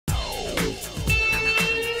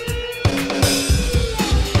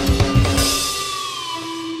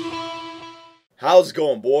How's it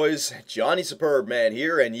going, boys? Johnny Superb Man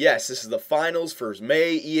here, and yes, this is the finals for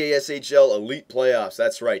May EASHL Elite Playoffs.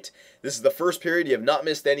 That's right. This is the first period. You have not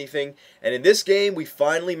missed anything, and in this game, we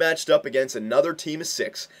finally matched up against another team of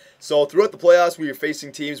 6. So throughout the playoffs, we were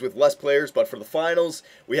facing teams with less players, but for the finals,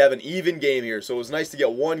 we have an even game here. So it was nice to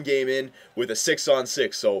get one game in with a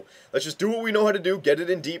 6-on-6. So let's just do what we know how to do, get it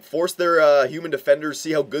in deep, force their human defenders,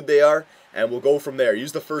 see how good they are, and we'll go from there.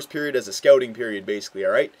 Use the first period as a scouting period, basically,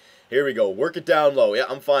 all right? Here we go. Work it down low. Yeah,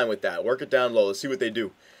 I'm fine with that. Work it down low. Let's see what they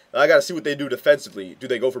do. I got to see what they do defensively. Do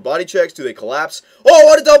they go for body checks? Do they collapse? Oh,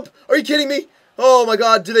 what a dump! Are you kidding me? Oh my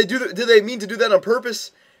God! Did they mean to do that on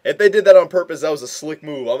purpose? If they did that on purpose, that was a slick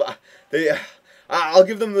move. I'll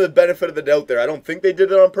give them the benefit of the doubt there. I don't think they did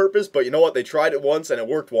it on purpose, but you know what? They tried it once and it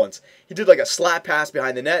worked once. He did like a slap pass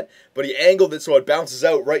behind the net, but he angled it so it bounces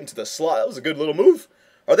out right into the slot. That was a good little move.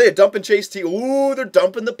 Are they a dump and chase team? Ooh, they're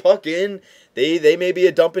dumping the puck in. They may be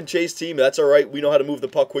a dump and chase team. That's all right. We know how to move the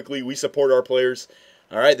puck quickly. We support our players.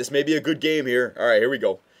 All right, this may be a good game here. All right, here we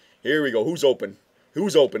go. Here we go. Who's open?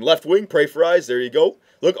 Who's open? Left wing, pray for eyes. There you go.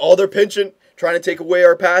 Look, they're pinching, trying to take away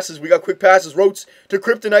our passes. We got quick passes. Rotes to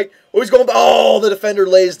Kryptonite. Oh, he's going. Oh, the defender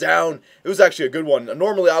lays down. It was actually a good one.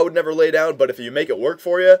 Normally, I would never lay down, but if you make it work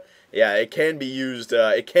for you, yeah, it can be used.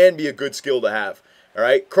 It can be a good skill to have. All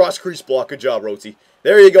right, cross crease block. Good job, Rotesy.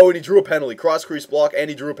 There you go, and he drew a penalty. Cross crease block, and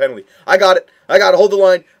he drew a penalty. I got it. Hold the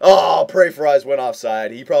line. Oh, pray for eyes went offside.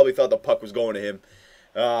 He probably thought the puck was going to him.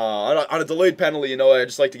 On a delayed penalty, you know, I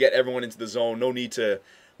just like to get everyone into the zone. No need to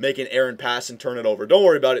make an errant pass and turn it over. Don't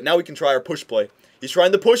worry about it. Now we can try our push play. He's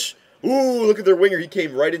trying to push. Ooh, look at their winger. He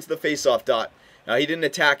came right into the face-off dot. Now, he didn't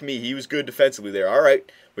attack me. He was good defensively there. All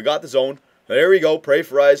right, we got the zone. There we go. Pray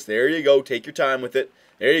for eyes. There you go. Take your time with it.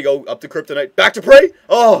 There you go. Up to Kryptonite. Back to Prey.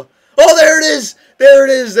 Oh, there it is. There it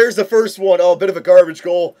is. There's the first one. Oh, a bit of a garbage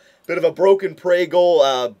goal. Bit of a broken play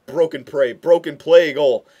goal. Broken play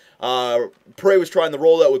goal. Prey was trying to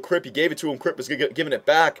roll that with Kripp. He gave it to him. Kripp was giving it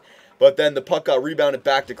back. But then the puck got rebounded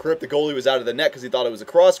back to Kripp. The goalie was out of the net because he thought it was a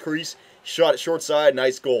cross crease. He shot it short side.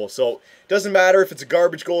 Nice goal. So, it doesn't matter if it's a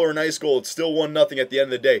garbage goal or a nice goal. It's still 1-0 at the end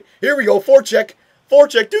of the day. Here we go. Forecheck.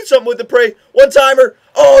 Forecheck. Do something with the Prey. One-timer.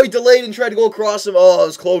 Oh, he delayed and tried to go across him. Oh, it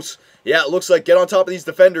was close. Yeah, it looks like get on top of these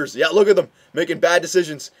defenders. Yeah, look at them making bad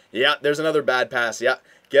decisions. Yeah, there's another bad pass. Yeah,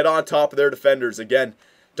 get on top of their defenders. Again,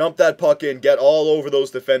 dump that puck in. Get all over those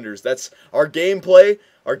defenders. That's our gameplay,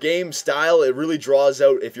 our game style. It really draws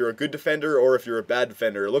out if you're a good defender or if you're a bad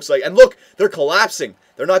defender. It looks like, and look, they're collapsing.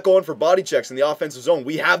 They're not going for body checks in the offensive zone.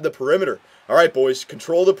 We have the perimeter. All right, boys,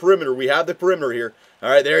 control the perimeter. We have the perimeter here. All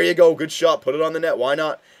right, there you go. Good shot. Put it on the net. Why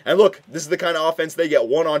not? And look, this is the kind of offense they get.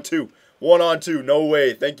 1-on-2. 1-on-2, no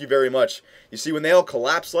way. Thank you very much. You see, when they all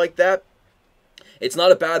collapse like that, it's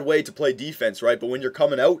not a bad way to play defense, right? But when you're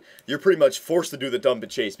coming out, you're pretty much forced to do the dump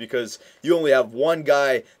and chase because you only have one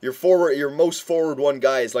guy. Your most forward one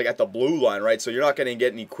guy is like at the blue line, right? So you're not going to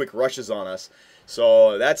get any quick rushes on us.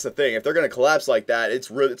 So that's the thing. If they're going to collapse like that,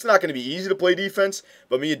 it's not going to be easy to play defense.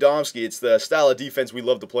 But me and Domsky, it's the style of defense we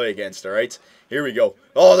love to play against, all right? Here we go.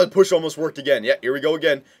 Oh, that push almost worked again. Yeah, here we go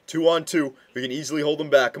again. 2-on-2. We can easily hold them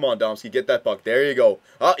back. Come on, Domsky, get that puck. There you go.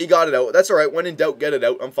 Oh, he got it out. That's all right. When in doubt, get it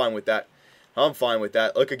out. I'm fine with that. I'm fine with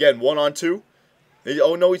that. Look again, 1-on-2.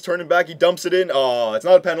 Oh, no, he's turning back. He dumps it in. Oh, it's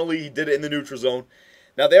not a penalty. He did it in the neutral zone.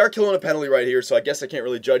 Now, they are killing a penalty right here, so I guess I can't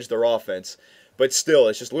really judge their offense. But still,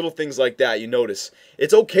 it's just little things like that you notice.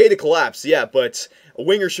 It's okay to collapse, yeah, but a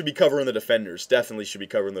winger should be covering the defenders. Definitely should be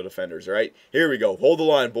covering the defenders, all right? Here we go. Hold the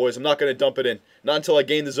line, boys. I'm not going to dump it in. Not until I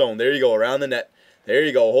gain the zone. There you go, around the net. There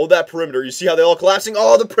you go. Hold that perimeter. You see how they're all collapsing?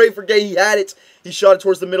 Oh, the Prey for Gay. He had it. He shot it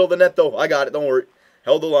towards the middle of the net, though. I got it. Don't worry.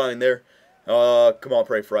 Held the line there. Come on,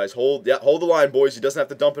 Prey Fries. Hold the line, boys. He doesn't have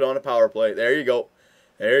to dump it on a power play. There you go.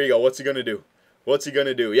 There you go. What's he going to do? What's he going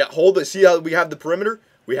to do? Yeah, hold it. See how we have the perimeter?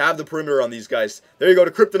 We have the perimeter on these guys. There you go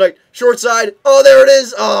to Kryptonite. Short side. Oh, there it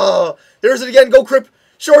is. Oh, there's it again. Go, Kryp.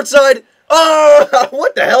 Short side. Oh,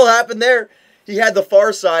 what the hell happened there? He had the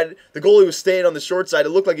far side. The goalie was staying on the short side. It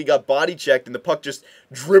looked like he got body checked, and the puck just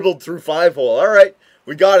dribbled through 5-hole. All right.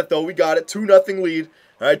 We got it, though. We got it. 2-0 lead.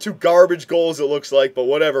 All right, 2 garbage goals, it looks like, but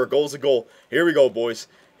whatever. A goal's a goal. Here we go, boys.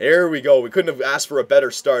 Here we go. We couldn't have asked for a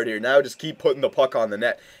better start here. Now just keep putting the puck on the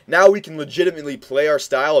net. Now we can legitimately play our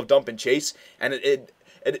style of dump and chase, and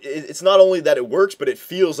it's not only that it works, but it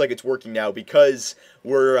feels like it's working now because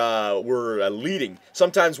we're leading.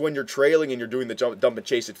 Sometimes when you're trailing and you're doing the dump and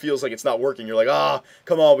chase, it feels like it's not working. You're like,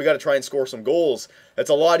 come on, we got to try and score some goals.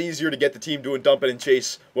 It's a lot easier to get the team doing dump and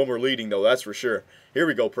chase when we're leading, though. That's for sure. Here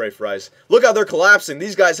we go, Prey Fries. Look how they're collapsing.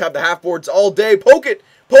 These guys have the half boards all day. Poke it.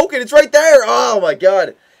 Poke it. It's right there. Oh, my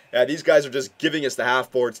God. Yeah, these guys are just giving us the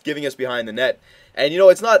half boards, giving us behind the net. And,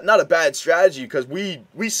 it's not a bad strategy because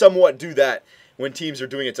we somewhat do that when teams are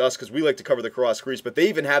doing it to us because we like to cover the cross crease. But they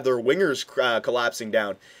even have their wingers collapsing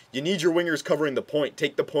down. You need your wingers covering the point.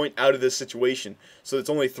 Take the point out of this situation so it's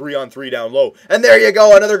only 3-on-3 down low. And there you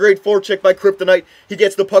go, another great forecheck by Kryptonite. He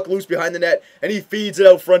gets the puck loose behind the net, and he feeds it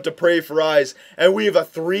out front to Pray for Eyes. And we have a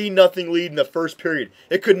 3-0 lead in the first period.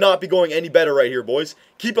 It could not be going any better right here, boys.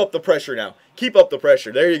 Keep up the pressure now. Keep up the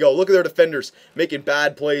pressure. There you go. Look at their defenders making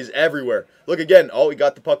bad plays everywhere. Look again. Oh, he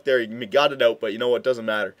got the puck there. He got it out, but you know what? Doesn't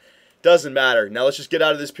matter. Doesn't matter. Now let's just get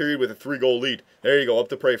out of this period with a 3-goal lead. There you go, up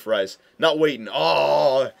to Pray for Eyes. Not waiting.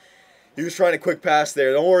 Oh, he was trying a quick pass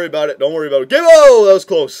there. Don't worry about it. Don't worry about it. Oh, that was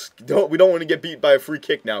close. We don't want to get beat by a free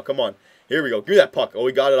kick now. Come on. Here we go. Give me that puck. Oh,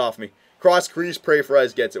 he got it off me. Cross crease. Pray for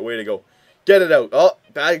Eyes gets it. Way to go. Get it out. Oh,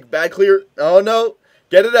 bad clear. Oh, no.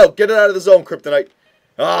 Get it out. Get it out of the zone, Kryptonite.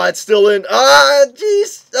 Ah, it's still in. Ah,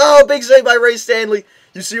 jeez. Oh, big save by Ray Stanley.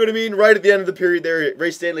 You see what I mean? Right at the end of the period there, Ray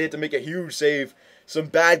Stanley had to make a huge save. Some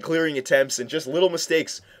bad clearing attempts and just little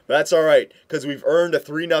mistakes. But that's all right because we've earned a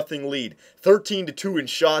 3-0 lead. 13-2 in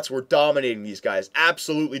shots. We're dominating these guys.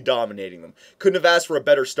 Absolutely dominating them. Couldn't have asked for a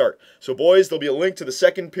better start. So, boys, there'll be a link to the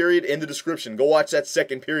second period in the description. Go watch that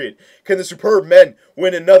second period. Can the superb men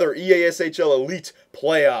win another EASHL Elite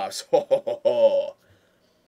playoffs? Ho, ho, ho, ho.